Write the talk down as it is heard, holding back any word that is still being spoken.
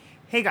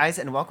Hey guys,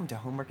 and welcome to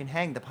Homework and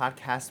Hang, the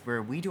podcast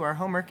where we do our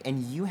homework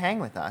and you hang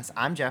with us.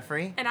 I'm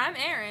Jeffrey. And I'm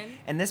Erin.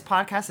 And this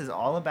podcast is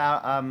all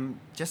about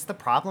just the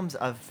problems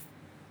of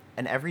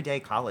an everyday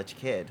college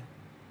kid.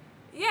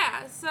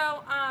 Yeah,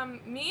 so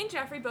me and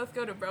Jeffrey both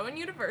go to Rowan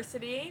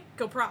University.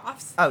 Go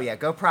Profs. Oh yeah,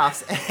 go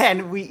Profs.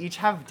 And we each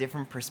have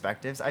different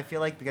perspectives, I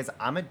feel like, because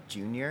I'm a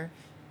junior.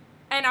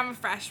 And I'm a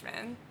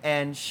freshman.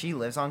 And she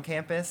lives on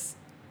campus.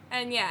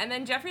 And yeah, and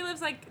then Jeffrey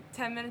lives like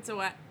 10 minutes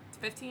away.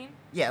 15?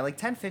 Yeah, like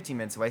 10, 15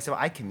 minutes away, so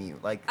I commute.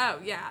 Oh,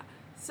 yeah.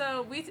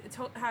 So we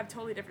have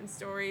totally different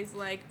stories,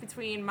 like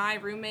between my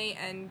roommate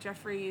and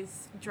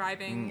Jeffrey's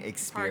driving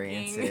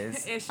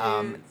experiences. Issues.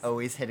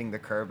 Always hitting the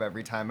curb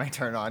every time I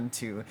turn on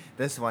to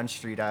this one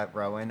street at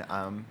Rowan.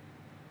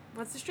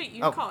 What's the street?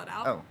 You can call it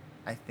out. Oh,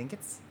 I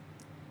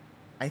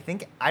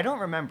don't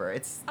remember.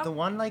 It's the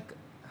one I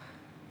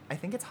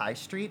think it's High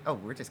Street. Oh,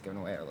 we're just giving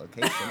away our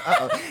location.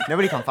 Uh-oh,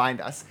 nobody can find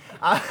us.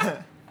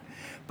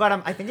 But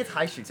I think it's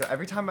High Street, so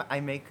every time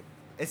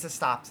it's a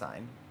stop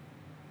sign.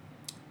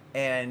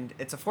 And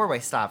it's a four-way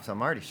stop, so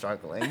I'm already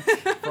struggling.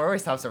 Four-way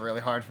stops are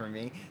really hard for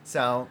me.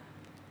 So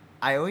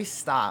I always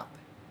stop,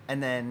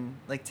 and then,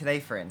 like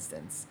today, for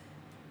instance,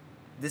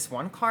 this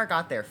one car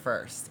got there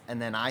first, and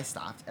then I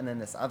stopped, and then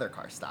this other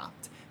car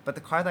stopped. But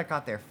the car that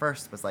got there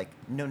first was like,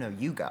 no,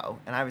 you go.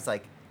 And I was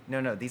like,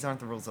 no, these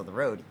aren't the rules of the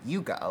road.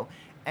 You go.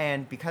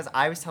 And because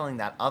I was telling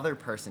that other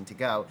person to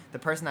go, the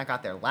person that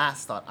got there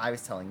last thought I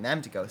was telling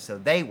them to go, so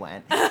they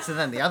went. So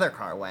then the other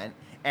car went,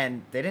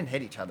 and they didn't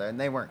hit each other, and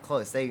they weren't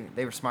close. They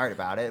were smart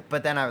about it.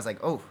 But then I was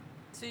like, oh.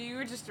 So you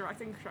were just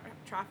directing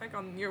traffic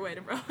on your way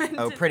to Rowan?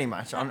 Oh, pretty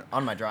much, on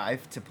my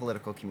drive to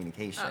political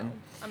communication.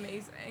 Oh,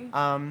 amazing.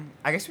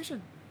 I guess we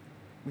should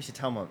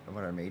tell them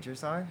what our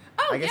majors are.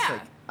 Oh, I guess,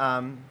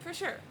 yeah. For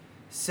sure.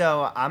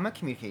 So I'm a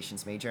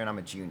communications major, and I'm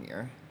a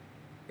junior.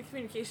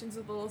 Communications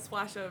with a little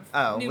splash of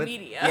new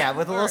media. Yeah,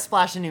 with a little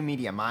splash of new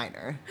media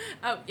minor.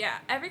 Oh, yeah.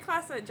 Every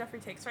class that Jeffrey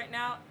takes right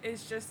now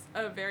is just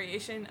a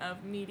variation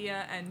of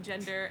media and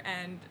gender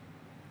and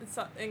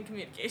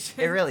communication.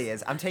 It really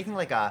is. I'm taking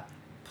like a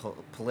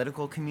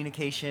political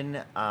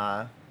communication,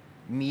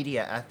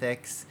 media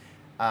ethics,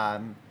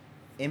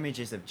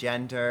 images of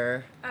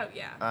gender. Oh,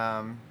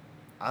 yeah.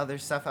 Other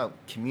stuff. Oh,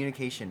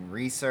 communication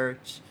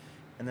research.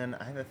 And then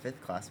I have a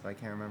fifth class, but I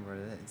can't remember what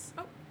it is.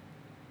 Oh.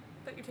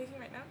 That you're taking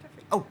right now,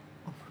 Jeffrey? Oh,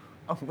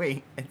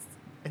 wait. It's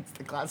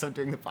the class I'm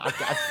doing the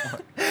podcast for.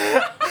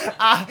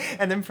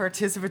 And then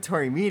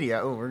participatory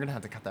media. Oh, we're going to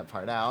have to cut that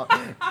part out.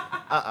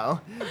 Uh-oh.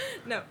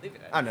 No, leave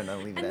it in. Oh, no,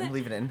 leave it in.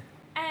 Leave it in.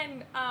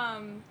 And,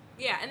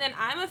 yeah, and then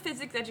I'm a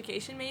physics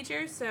education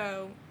major,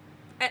 so,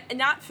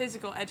 not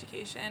physical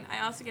education.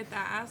 I also get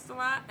that asked a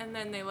lot, and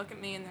then they look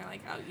at me and they're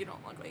like, oh, you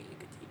don't look like you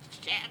could teach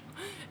shit.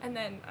 And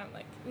then I'm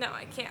like, no,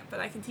 I can't, but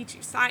I can teach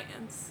you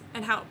science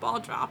and how a ball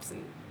drops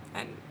and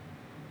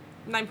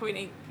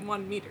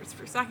 9.81 meters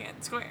per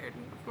second squared,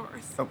 of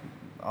course. Oh,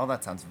 all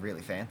that sounds really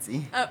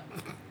fancy. Oh.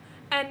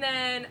 And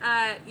then,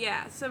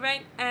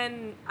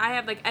 and I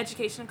have, like,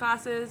 education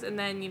classes and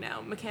then,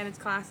 mechanics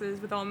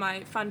classes with all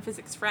my fun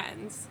physics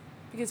friends.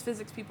 Because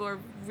physics people are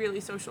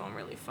really social and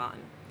really fun.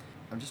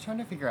 I'm just trying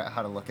to figure out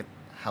how to look at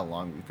how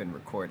long we've been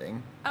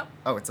recording. Oh.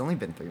 Oh, it's only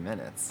been 3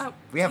 minutes. Oh,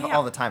 we have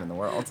all the time in the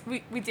world.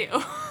 We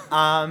do.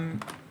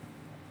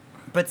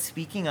 But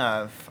speaking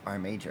of our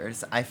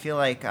majors, I feel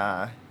like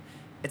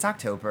it's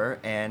October,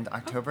 and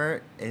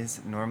October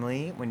is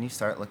normally when you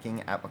start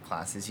looking at what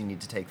classes you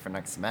need to take for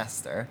next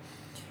semester.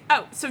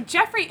 Oh, so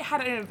Jeffrey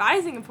had an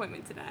advising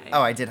appointment today.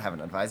 Oh, I did have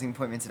an advising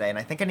appointment today, and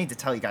I think I need to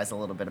tell you guys a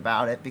little bit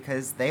about it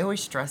because they always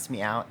stress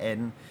me out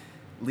and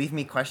leave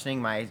me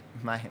questioning my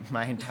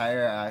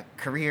entire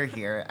career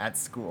here at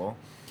school.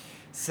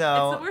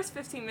 So it's the worst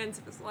 15 minutes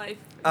of his life.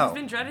 Oh. He's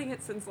been dreading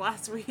it since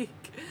last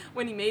week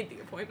when he made the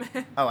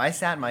appointment. Oh, I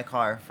sat in my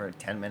car for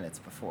 10 minutes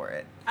before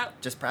it,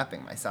 just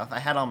prepping myself. I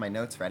had all my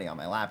notes ready on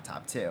my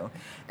laptop, too.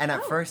 And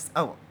at first,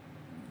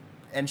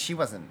 and she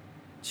wasn't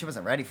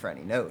ready for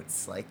any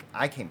notes. Like,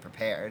 I came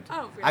prepared.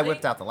 Oh, really? I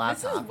whipped out the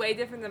laptop. This is way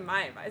different than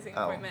my advising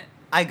appointment.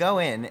 I go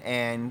in,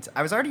 and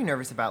I was already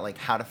nervous about, like,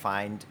 how to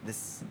find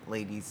this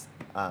lady's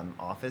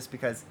office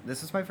because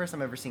this was my first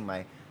time ever seeing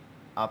my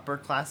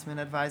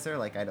upperclassman advisor.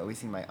 Like, I'd always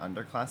seen my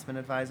underclassman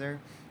advisor.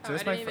 So I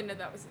didn't even know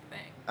that was a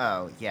thing.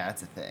 Oh, yeah,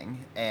 it's a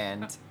thing.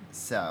 And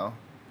so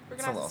we're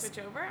going to have to switch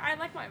over? I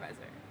like my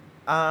advisor.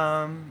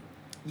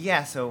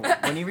 Yeah, so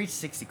when you reach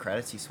 60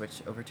 credits, you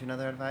switch over to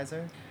another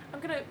advisor. I'm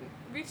going to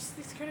reach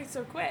 60 credits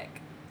so quick.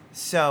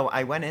 So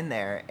I went in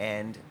there,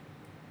 and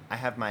I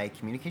have my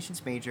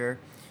communications major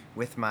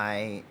with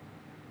my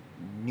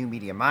new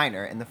media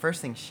minor, and the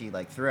first thing she,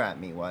 like, threw at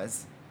me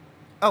was,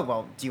 oh,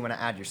 well, do you want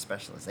to add your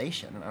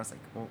specialization? And I was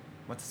like, well,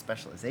 what's a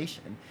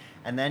specialization?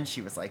 And then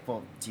she was like,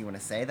 well, do you want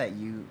to say that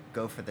you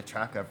go for the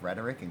track of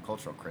rhetoric and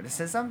cultural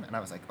criticism? And I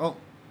was like, oh,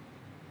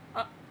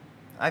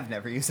 I've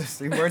never used those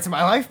 3 words in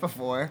my life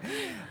before.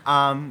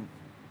 And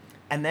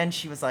then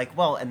she was like,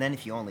 well, and then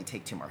if you only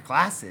take 2 more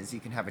classes,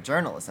 you can have a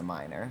journalism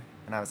minor.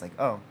 And I was like,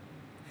 oh.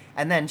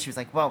 And then she was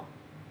like, well,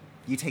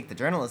 you take the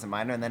journalism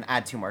minor and then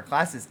add 2 more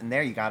classes, and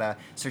there you got a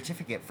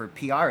certificate for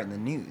PR in the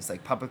news,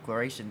 like public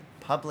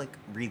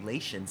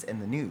relations in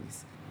the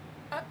news.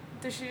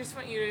 Does she just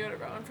want you to go to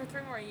Rowan for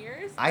 3 more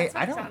years? I That's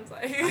what it don't sounds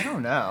like. I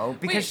don't know,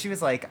 because Wait. she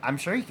was like, I'm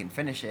sure you can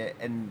finish it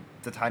in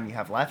the time you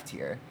have left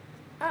here.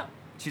 Oh.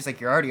 She's like,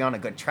 you're already on a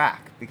good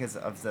track because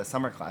of the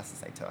summer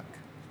classes I took.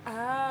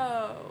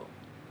 Oh.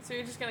 So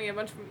you're just going to get a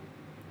bunch of...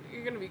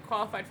 You're going to be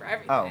qualified for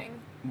everything.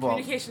 Well,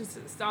 Communications to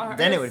the stars.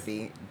 Then it would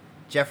be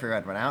Jeffrey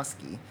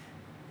Radwanowski,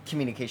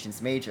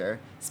 communications major,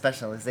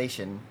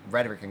 specialization,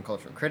 rhetoric and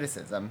cultural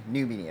criticism,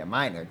 new media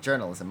minor,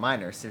 journalism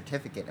minor,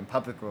 certificate in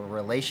public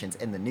relations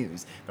in the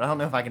news. But I don't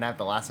know if I can have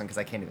the last one because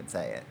I can't even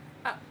say it.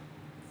 Oh.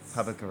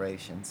 Public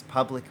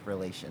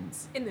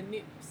relations In the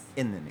news.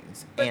 in the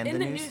news. But and in the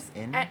the news. news.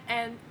 In?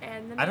 And the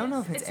news. I don't know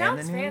if it's it and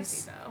sounds the news.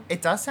 fancy, though.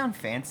 It does sound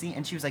fancy,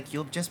 and she was like,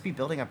 "You'll just be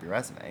building up your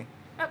resume."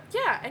 Oh,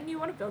 yeah, and you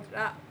want to build it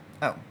up.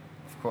 Oh,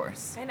 of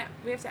course. I know.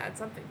 We have to add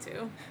something,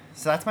 too.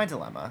 So that's my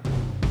dilemma.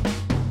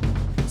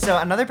 So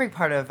another big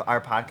part of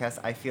our podcast,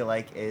 I feel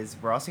like, is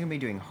we're also going to be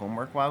doing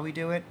homework while we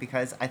do it,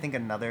 because I think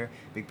another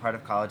big part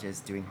of college is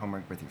doing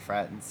homework with your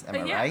friends. Am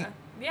I yeah. right?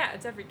 Yeah,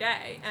 it's every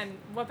day. And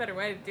what better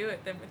way to do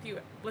it than with you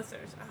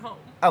listeners at home?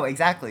 Oh,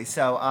 exactly.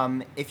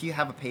 So if you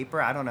have a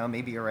paper, I don't know,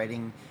 maybe you're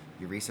writing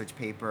your research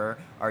paper,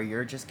 or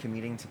you're just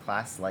commuting to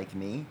class like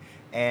me,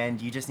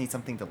 and you just need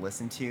something to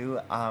listen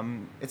to,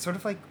 it's sort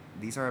of like,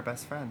 these are our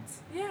best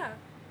friends. Yeah.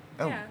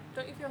 Oh. Yeah.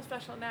 Don't you feel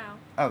special now?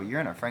 Oh, you're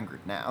in our friend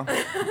group now.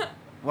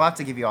 We'll have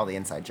to give you all the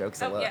inside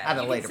jokes at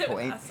a you later can sit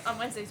point. With us. On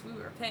Wednesdays, we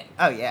were pink.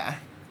 Oh, yeah.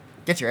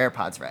 Get your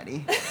AirPods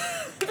ready.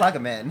 Plug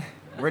them in.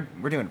 We're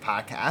doing a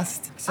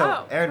podcast.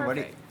 So, Erin,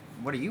 perfect.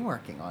 what are you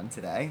working on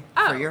today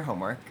Oh. for your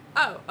homework?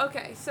 Oh,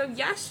 okay. So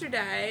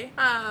yesterday,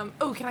 can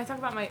I talk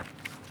about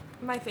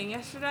my thing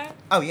yesterday?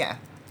 Oh, yeah.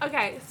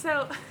 Okay,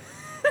 so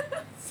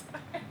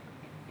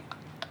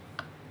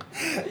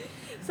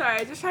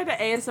sorry, I just tried to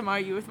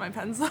ASMR you with my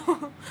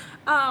pencil.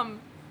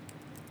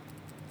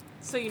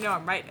 So you know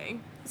I'm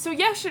writing. So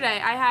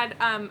yesterday I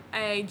had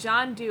a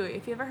John Dewey.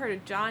 If you ever heard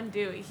of John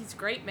Dewey, he's a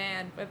great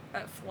man, with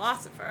a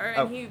philosopher,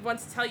 and he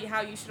wants to tell you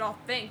how you should all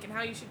think and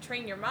how you should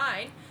train your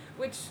mind,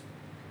 which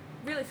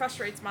really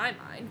frustrates my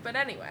mind. But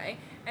anyway,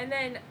 and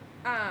then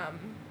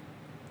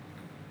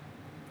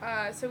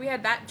so we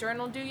had that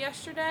journal due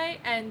yesterday,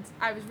 and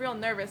I was real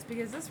nervous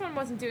because this one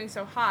wasn't doing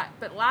so hot.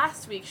 But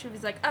last week she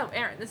was like, "Oh,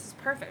 Erin, this is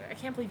perfect. I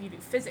can't believe you do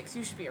physics.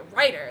 You should be a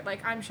writer.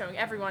 Like, I'm showing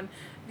everyone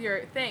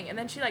your thing." And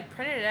then she like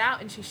printed it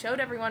out and she showed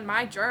everyone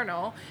my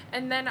journal.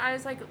 And then I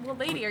was like, "Well,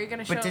 lady, are you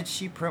gonna show?" But did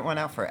she print one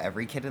out for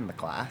every kid in the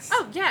class?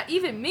 Oh yeah,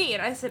 even me.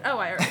 And I said, "Oh,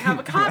 I already have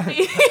a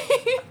copy."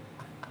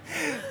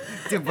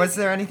 Was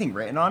there anything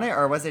written on it,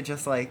 or was it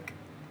just like,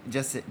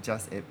 just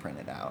it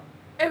printed out?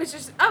 It was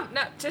just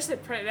just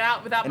it printed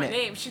out without my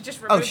name. She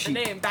just removed the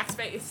name,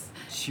 backspace.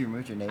 She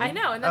removed your name? I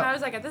know, and then I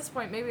was like, at this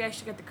point, maybe I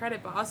should get the credit,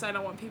 but also I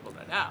don't want people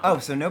to know. Oh,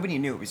 so nobody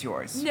knew it was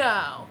yours?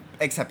 No.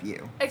 Except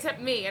you? Except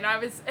me, and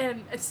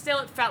it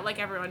felt like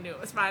everyone knew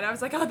it was mine. I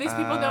was like, oh, these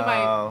people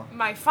know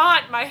my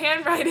font, my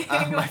handwriting.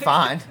 My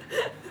font.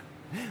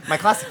 My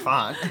classic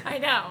font. I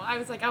know. I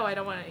was like, oh, I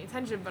don't want any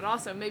attention, but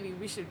also maybe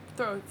we should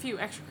throw a few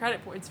extra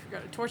credit points if you're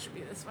going to torture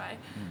me this way.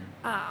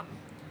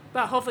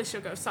 But hopefully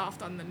she'll go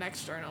soft on the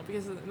next journal,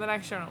 because the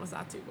next journal was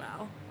not too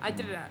well. I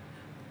did it at...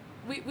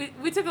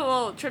 We took a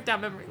little trip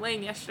down memory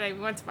lane yesterday. We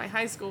went to my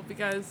high school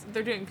because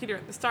they're doing Peter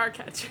and the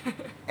Starcatcher.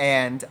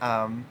 And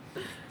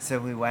so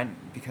we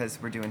went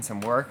because we're doing some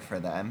work for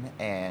them,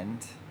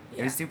 and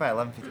it was due by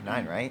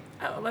 11:59, right?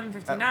 Oh,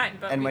 11:59.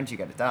 But and when did you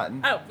get it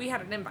done? Oh, we had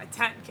it in by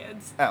 10,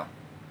 kids. Oh.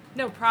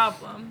 No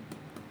problem.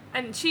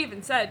 And she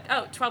even said,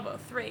 "Oh,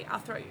 12:03. I'll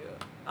throw you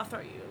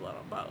a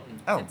little bone.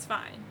 Oh. It's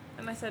fine."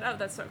 And I said, "Oh,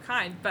 that's so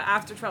kind." But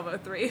after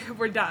 12:03,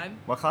 we're done.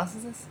 What class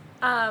is this?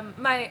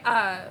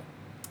 My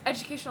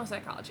educational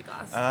psychology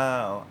class.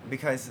 Oh,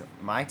 because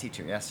my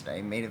teacher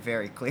yesterday made it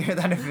very clear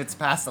that if it's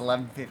past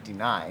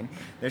 11:59,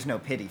 there's no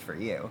pity for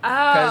you.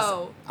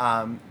 Oh.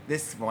 Because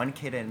this one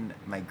kid in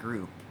my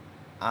group.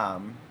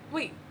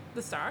 Wait,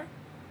 the star?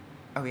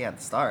 Oh yeah,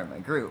 the star in my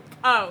group.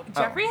 Oh,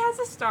 Jeffrey has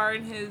a star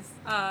in his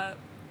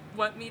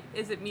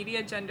is it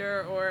media,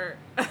 gender, or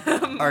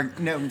Or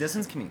no, this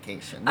one's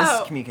communication. This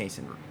is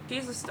communication. He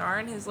has a star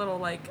in his little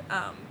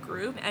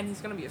group, and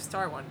he's gonna be a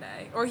star one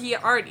day, or he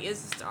already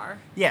is a star.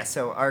 Yeah,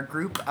 so our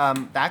group,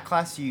 that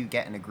class you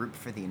get in a group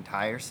for the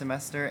entire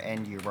semester,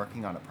 and you're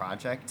working on a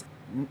project.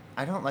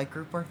 I don't like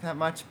group work that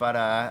much, but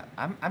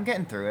I'm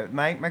getting through it.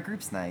 My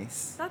group's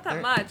nice. Not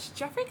that much.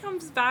 Jeffrey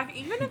comes back,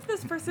 even if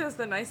this person is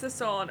the nicest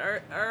soul on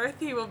earth,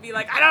 he will be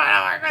like, I don't want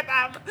to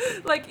work with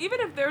them. Like, even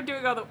if they're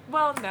doing all the...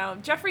 Well, no.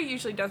 Jeffrey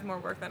usually does more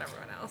work than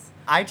everyone else.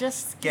 I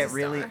just get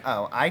really... star.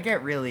 Oh, I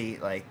get really,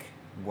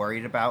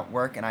 worried about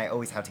work, and I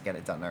always have to get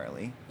it done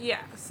early. Yeah,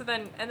 so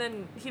then... And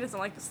then he doesn't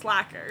like the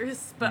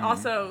slackers, but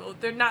also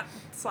they're not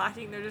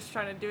slacking, they're just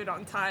trying to do it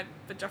on time,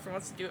 but Jeffrey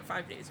wants to do it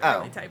 5 days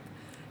early type.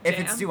 If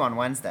it's due on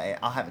Wednesday,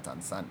 I'll have it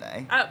done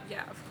Sunday. Oh,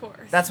 yeah, of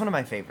course. That's one of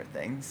my favorite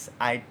things.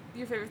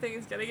 Your favorite thing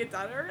is getting it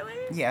done early?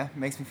 Yeah,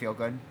 makes me feel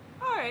good.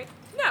 All right.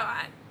 No,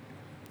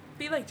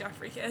 Be like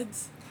Jeffrey,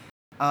 kids.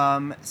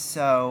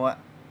 So...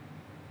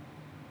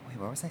 Wait,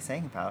 what was I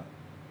saying about?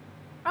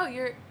 Oh,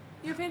 you're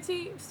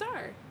fancy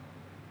star.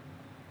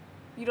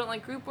 You don't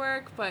like group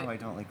work, but... Oh, I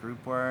don't like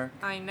group work.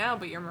 I know,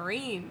 but you're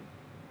Marine.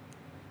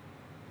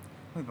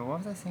 Wait, but what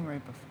was I saying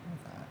right before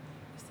that?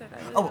 You said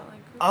I really don't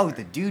like group work.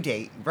 The due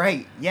date.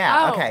 Right,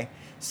 yeah, Oh. okay.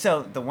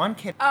 So the one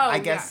kid, Oh, I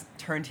guess,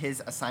 turned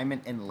his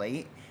assignment in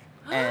late,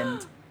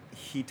 and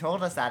he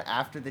told us that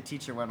after the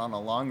teacher went on a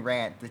long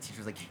rant. The teacher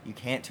was like, you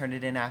can't turn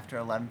it in after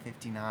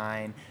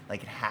 11:59,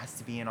 like, it has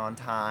to be in on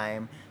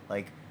time,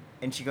 like...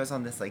 And she goes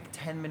on this, like,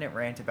 10-minute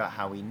rant about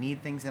how we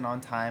need things in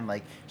on time,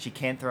 like, she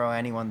can't throw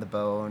anyone the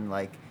bone,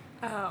 like...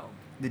 Oh.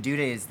 The due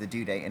date is the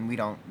due date, and we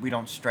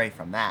don't stray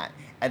from that.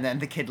 And then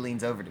the kid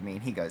leans over to me,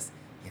 and he goes,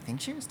 you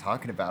think she was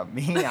talking about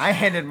me? I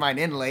handed mine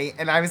in late,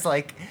 and I was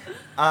like,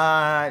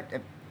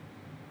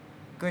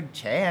 good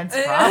chance,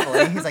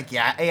 probably. He's like,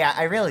 yeah,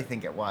 I really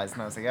think it was.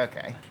 And I was like,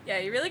 okay. Yeah,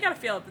 you really gotta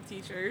feel at the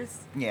teachers.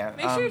 Yeah.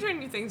 Make sure you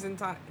turn your things in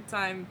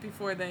time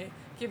before they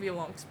give you a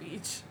long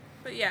speech.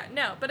 But yeah,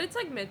 no, but it's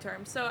like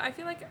midterm, so I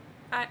feel like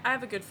I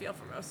have a good feel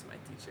for most of my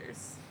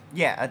teachers.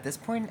 Yeah, at this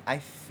point, I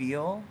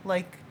feel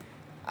like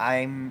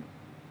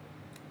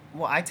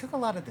well, I took a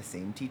lot of the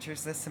same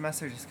teachers this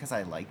semester just because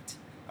I liked,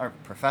 or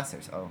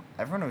professors. Oh,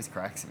 everyone always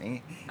corrects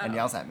me and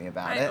yells at me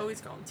about it. I always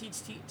call them teach.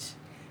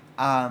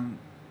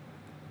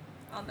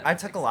 I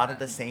took a lot of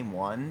the same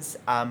ones,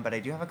 but I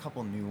do have a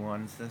couple new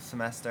ones this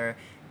semester.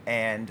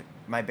 And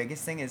my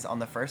biggest thing is on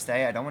the first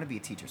day, I don't want to be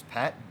a teacher's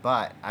pet,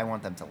 but I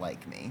want them to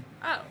like me.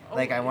 Oh,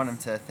 Like, I want them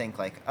to think,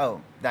 like,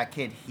 oh, that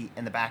kid, he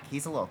in the back,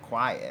 he's a little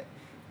quiet,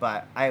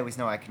 but I always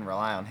know I can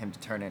rely on him to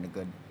turn in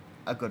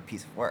a good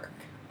piece of work.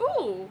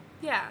 Ooh,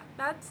 yeah,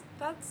 that's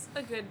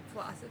a good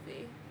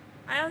philosophy.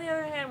 I, on the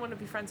other hand, want to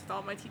be friends with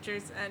all my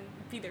teachers and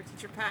be their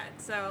teacher pet,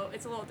 so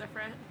it's a little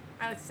different.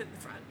 I like to sit in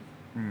the front.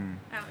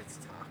 I don't like to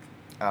talk.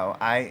 Oh,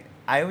 I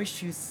always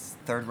choose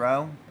third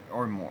row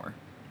or more,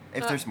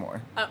 if there's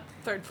more. Oh,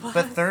 third plus.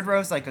 But third row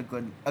is like a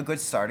good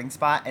starting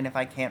spot, and if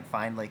I can't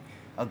find like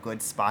a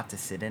good spot to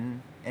sit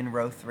in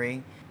row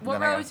 3, What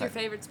then I row gotta is your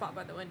start- favorite spot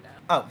by the window?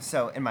 Oh,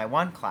 so in my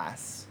one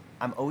class,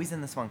 I'm always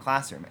in this one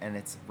classroom, and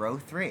it's row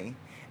 3,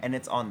 and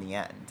it's on the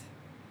end,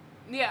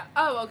 Yeah.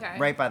 Oh, okay.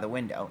 right by the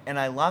window, and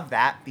I love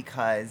that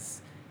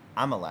because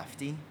I'm a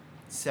lefty,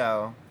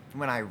 so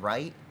when I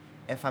write,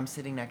 if I'm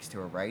sitting next to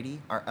a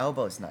righty, our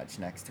elbows nudge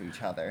next to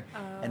each other,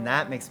 and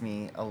that makes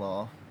me a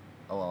little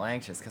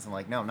anxious because I'm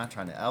like, no, I'm not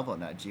trying to elbow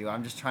nudge you.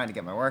 I'm just trying to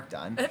get my work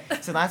done.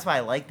 So that's why I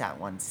like that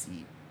one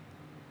seat,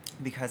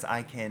 because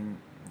I can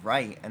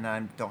write and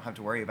I don't have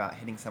to worry about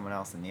hitting someone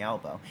else in the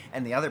elbow.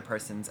 And the other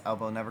person's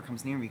elbow never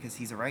comes near me because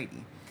he's a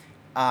righty.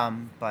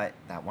 But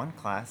that one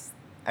class,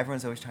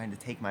 everyone's always trying to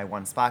take my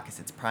one spot because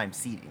it's prime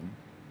seating.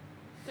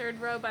 Third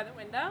row by the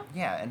window?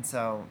 Yeah, and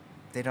so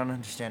they don't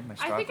understand my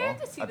struggle I think I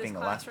have to see of this being a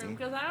classroom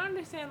lefty. because I don't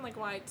understand like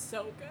why it's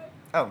so good.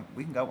 Oh,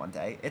 we can go one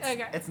day.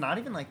 Okay. It's not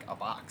even like a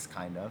box,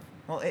 kind of.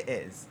 Well, it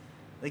is.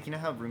 Like, you know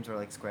how rooms are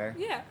like square?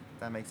 Yeah.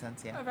 That makes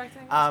sense, yeah. A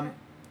rectangle.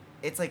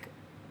 It's like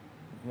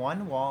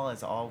one wall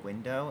is all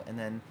window, and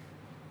then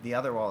the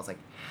other wall is like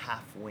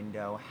half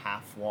window,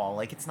 half wall.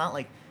 Like, it's not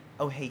like,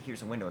 oh, hey,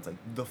 here's a window. It's like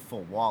the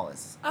full wall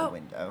is a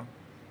window.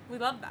 We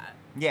love that.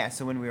 Yeah,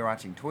 so when we were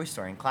watching Toy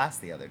Story in class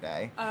the other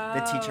day,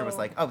 the teacher was Oh.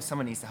 like, oh,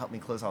 someone needs to help me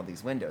close all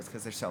these windows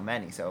because there's so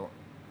many. So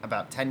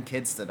about 10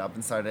 kids stood up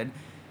and started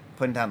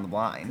putting down the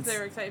blinds. Because they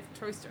were excited for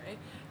Toy Story.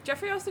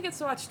 Jeffrey also gets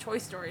to watch Toy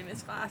Story in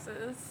his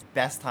classes.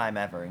 Best time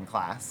ever in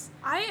class.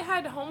 I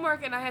had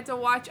homework and I had to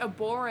watch a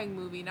boring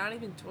movie, not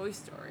even Toy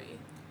Story.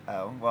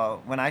 Oh,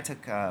 well, when I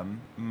took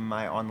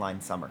my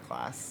online summer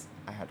class,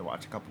 I had to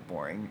watch a couple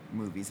boring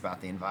movies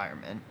about the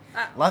environment.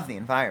 Love the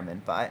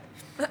environment, but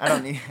I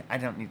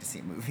don't need to see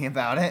a movie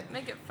about it.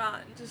 Make it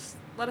fun. Just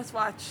let us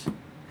watch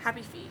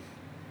Happy Feet.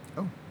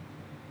 Oh,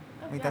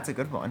 wait, yeah. that's a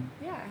good one.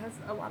 Yeah, it has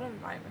a lot of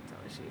environmental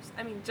issues.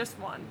 I mean, just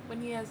one.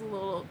 When he has a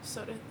little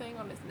soda thing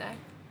on his neck.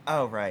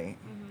 Oh, right.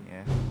 Mhm.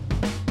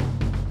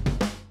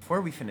 Yeah.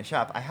 Before we finish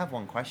up, I have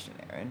one question,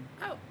 Erin.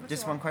 Oh,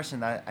 Just one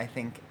question that I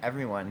think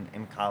everyone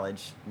in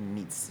college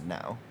needs to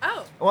know.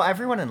 Oh. Well,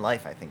 everyone in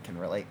life, I think, can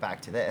relate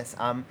back to this.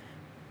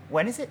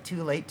 When is it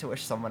too late to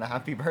wish someone a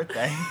happy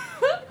birthday?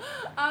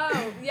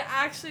 Oh, yeah,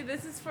 actually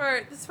this is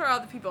for all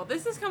the people.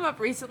 This has come up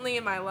recently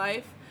in my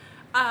life.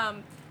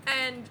 And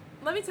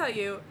let me tell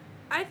you,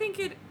 I think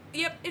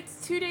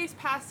it's 2 days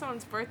past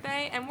someone's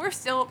birthday and we're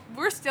still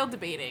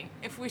debating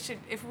if we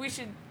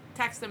should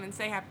text them and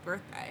say happy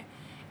birthday.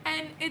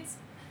 And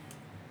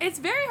it's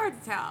very hard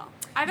to tell.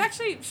 I've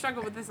actually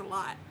struggled with this a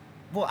lot.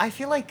 Well, I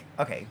feel like,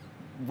 okay,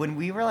 when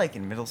we were like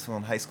in middle school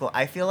and high school,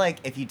 I feel like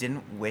if you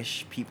didn't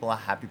wish people a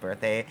happy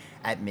birthday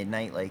at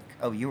midnight, like,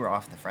 oh, you were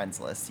off the friends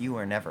list. You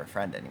were never a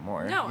friend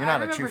anymore. No, You're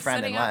not I a true remember friend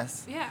sitting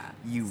unless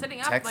you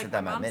sitting up, texted like,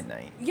 them my at mom's-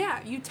 midnight.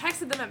 Yeah, you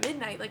texted them at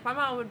midnight. Like, my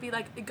mom would be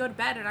like, go to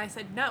bed, and I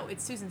said, no,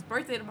 it's Susan's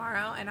birthday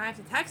tomorrow, and I have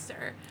to text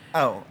her.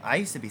 Oh, I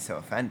used to be so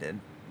offended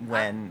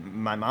when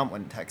my mom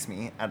wouldn't text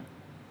me at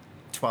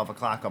 12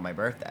 o'clock on my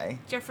birthday.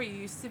 Jeffrey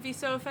used to be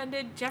so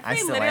offended. I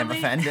still am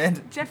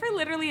offended. Jeffrey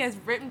literally has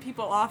written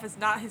people off as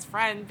not his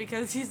friend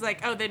because he's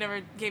like, oh, they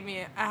never gave me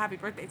a happy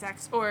birthday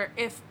text. Or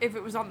if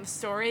it was on the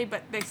story,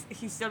 but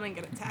he still didn't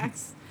get a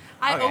text.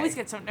 I Okay. always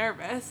get so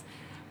nervous.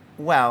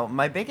 Well,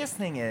 my biggest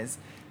thing is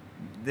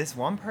this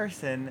one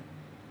person,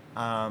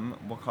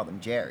 we'll call them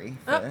Jerry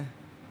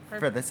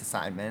for this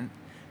assignment,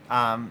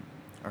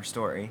 or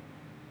story.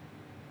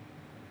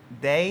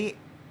 They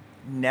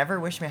never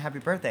wish me a happy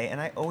birthday,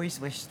 and I always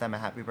wish them a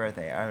happy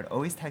birthday. I would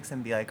always text them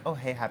and be like, oh,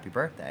 hey, happy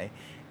birthday.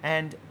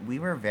 And we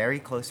were very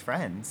close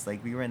friends.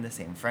 Like, we were in the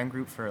same friend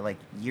group for, like,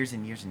 years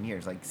and years and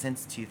years. Like,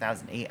 since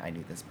 2008, I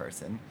knew this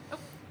person. Oh,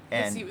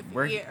 And you with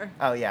the year.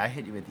 Oh, yeah, I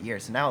hit you with the year.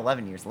 So now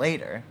 11 years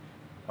later,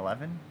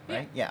 11,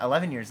 right? Yeah,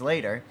 11 years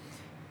later,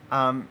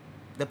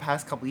 the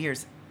past couple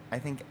years, I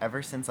think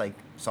ever since, like,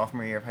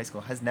 sophomore year of high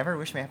school, has never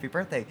wished me a happy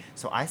birthday.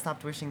 So I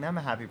stopped wishing them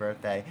a happy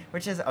birthday,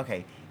 which is,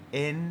 okay,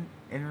 in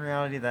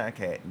reality,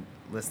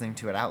 listening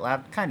to it out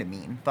loud, kind of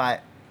mean,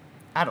 but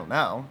I don't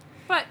know.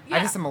 But, yeah. I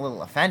just am a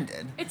little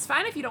offended. It's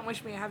fine if you don't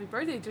wish me a happy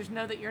birthday. Just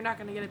know that you're not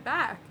going to get it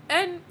back.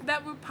 And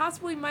that we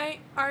possibly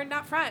are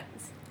not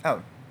friends.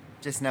 Oh,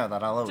 just know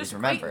that I'll always Just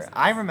remember. acquaintances.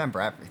 I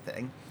remember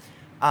everything.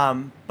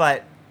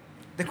 But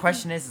the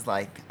question is,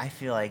 like, I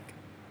feel like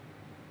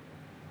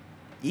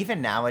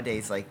even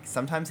nowadays, like,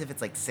 sometimes if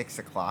it's, like, 6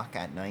 o'clock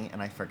at night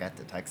and I forget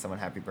to text someone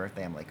happy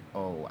birthday, I'm like,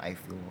 oh, I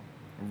feel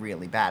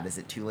really bad. Is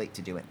it too late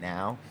to do it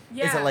now?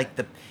 Yeah. Is it, like,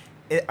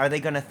 are they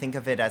going to think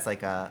of it as,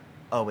 like,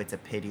 it's a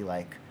pity,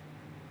 like,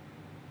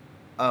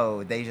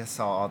 oh, they just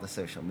saw all the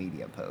social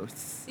media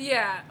posts.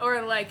 Yeah,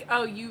 or like,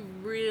 oh, you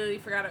really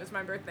forgot it was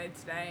my birthday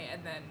today,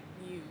 and then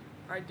you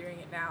are doing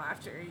it now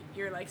after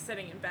you're, like,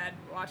 sitting in bed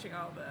watching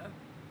all the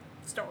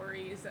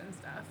stories and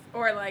stuff.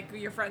 Or, like,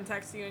 your friend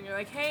texts you and you're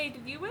like, hey,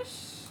 did you wish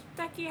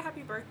Becky a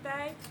happy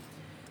birthday?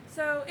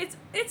 So,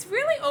 it's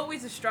really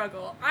always a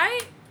struggle.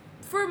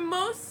 For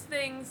most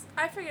things,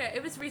 I forget,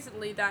 it was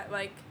recently that,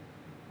 like,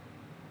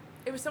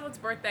 it was someone's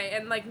birthday,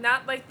 and, like,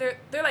 not, like,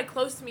 they're like,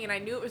 close to me, and I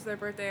knew it was their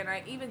birthday, and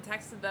I even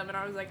texted them, and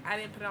I was like, I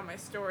didn't put it on my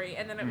story,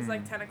 and then it was,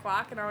 like, 10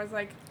 o'clock, and I was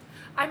like,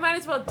 I might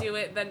as well do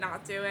it than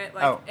not do it.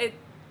 Like,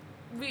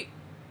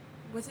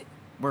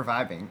 We're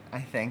vibing,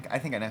 I think. I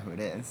think I know who it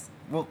is.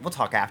 We'll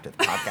talk after the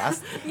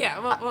podcast. Yeah,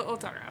 we'll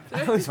talk after.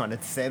 I always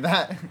wanted to say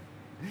that.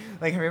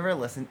 Like, have you ever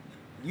listened...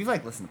 You've,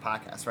 like, listened to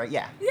podcasts, right?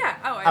 Yeah.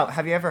 Yeah,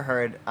 Have you ever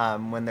heard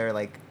when they're,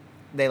 like...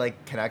 They,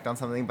 like, connect on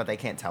something, but they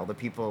can't tell the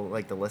people,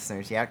 like, the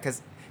listeners yet?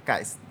 Because,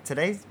 guys,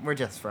 today we're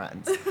just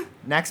friends.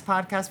 Next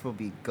podcast, we'll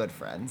be good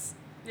friends.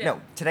 Yeah.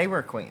 No, today we're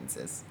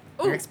acquaintances.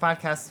 Ooh. Next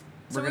podcast,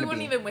 So we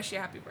wouldn't even wish you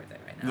a happy birthday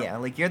right now. Yeah,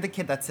 like, you're the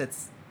kid that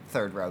sits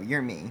third row.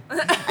 You're me.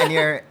 And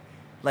you're...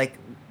 Like,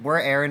 we're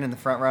Aaron in the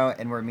front row,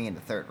 and we're me in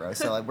the third row.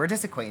 So, like, we're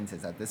just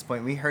acquaintances at this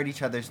point. We heard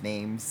each other's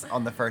names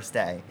on the first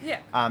day. Yeah.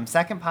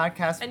 Second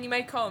podcast... And you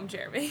might call him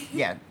Jeremy.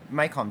 Yeah,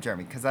 might call him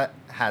Jeremy, because that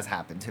has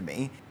happened to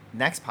me.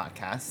 Next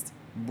podcast,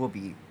 we'll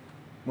be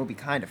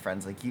kind of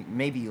friends. Like,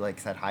 maybe you, like,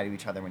 said hi to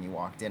each other when you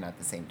walked in at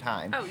the same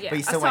time. Oh, yeah. But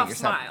you still a want soft your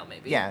smile,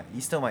 maybe. Yeah,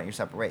 you still want your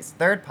separate ways.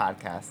 Third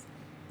podcast...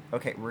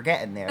 Okay, we're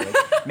getting there.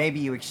 Like,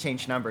 maybe you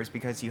exchange numbers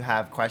because you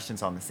have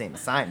questions on the same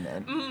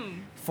assignment.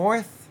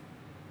 Fourth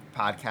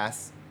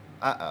podcast,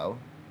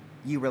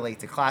 you relate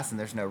to class and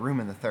there's no room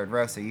in the third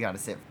row, so you got to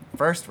sit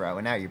first row,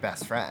 and now you're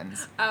best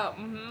friends. Oh,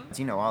 So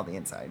you know all the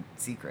inside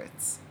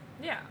secrets.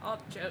 Yeah, all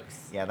the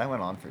jokes. Yeah, that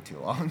went on for too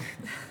long.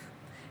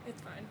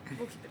 It's fine.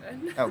 We'll keep it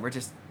in. Oh, we're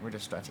just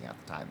stretching out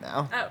the time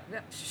now. Oh, no.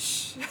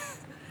 Shh.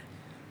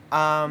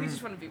 We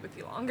just want to be with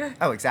you longer.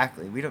 Oh,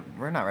 exactly.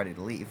 We're not ready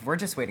to leave. We're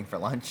just waiting for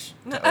lunch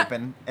to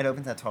open. It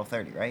opens at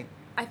 12:30, right?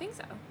 I think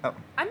so. Oh.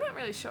 I'm not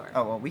really sure.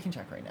 Oh, well, we can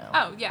check right now.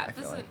 Oh, yeah. I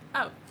feel like.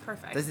 Oh,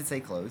 perfect. Does it say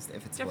closed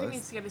if it's Jeffrey closed?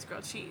 needs to get his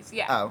grilled cheese.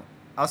 Yeah. Oh.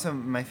 Also,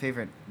 my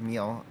favorite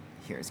meal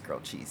here is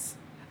grilled cheese.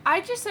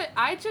 I just said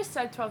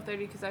 12:30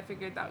 because I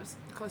figured that was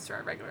close to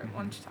our regular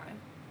lunchtime.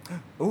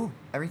 Ooh,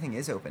 everything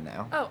is open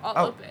now. Oh,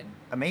 all open.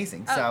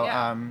 Amazing. Oh, So,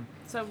 yeah.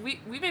 So we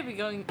may be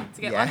going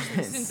to get yeah, lunch in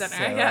the student center,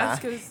 so, I guess.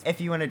 Cause if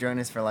you want to join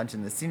us for lunch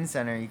in the student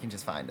center, you can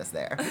just find us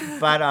there.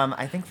 But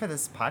I think for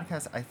this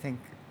podcast,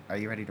 are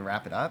you ready to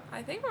wrap it up?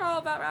 I think we're all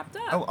about wrapped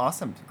up. Oh,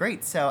 awesome.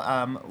 Great.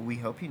 So we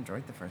hope you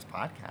enjoyed the first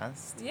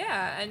podcast.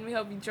 Yeah, and we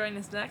hope you join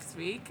us next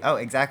week. Oh,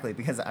 exactly,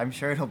 because I'm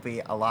sure it'll be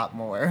a lot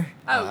more.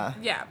 Oh,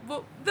 yeah.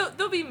 Well,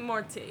 there'll be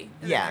more tea.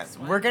 In the next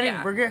one.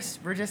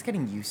 We're just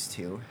getting used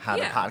to how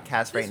to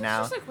podcast right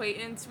now. This was just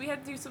acquaintance. We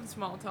had to do some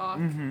small talk.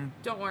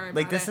 Don't worry about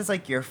Like, it. this is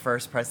like your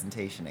first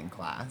presentation in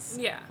class.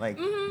 Yeah. Like,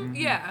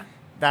 yeah.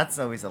 That's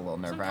always a little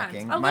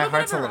nerve-wracking. Sometimes. My little bit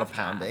heart's of a little rough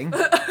draft. pounding.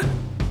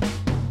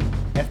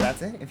 If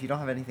that's it, if you don't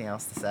have anything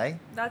else to say.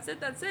 That's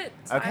it. Okay.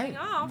 Signing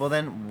off. Well,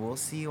 then we'll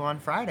see you on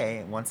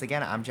Friday. Once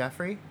again, I'm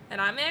Jeffrey.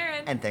 And I'm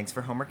Erin. And thanks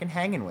for homework and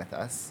hanging with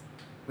us.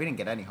 We didn't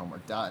get any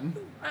homework done.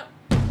 Oh.